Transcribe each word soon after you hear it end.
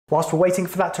Whilst we're waiting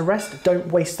for that to rest,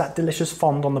 don't waste that delicious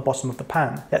fond on the bottom of the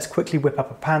pan. Let's quickly whip up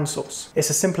a pan sauce. It's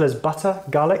as simple as butter,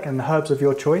 garlic and the herbs of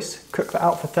your choice. Cook that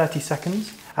out for 30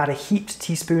 seconds. Add a heaped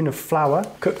teaspoon of flour,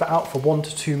 cook that out for 1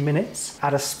 to 2 minutes.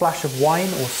 Add a splash of wine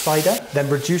or cider, then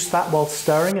reduce that while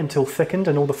stirring until thickened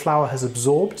and all the flour has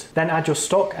absorbed. Then add your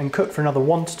stock and cook for another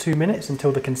 1 to 2 minutes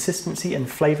until the consistency and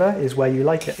flavour is where you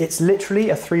like it. It's literally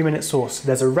a 3-minute sauce.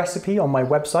 There's a recipe on my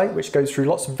website which goes through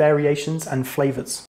lots of variations and flavours.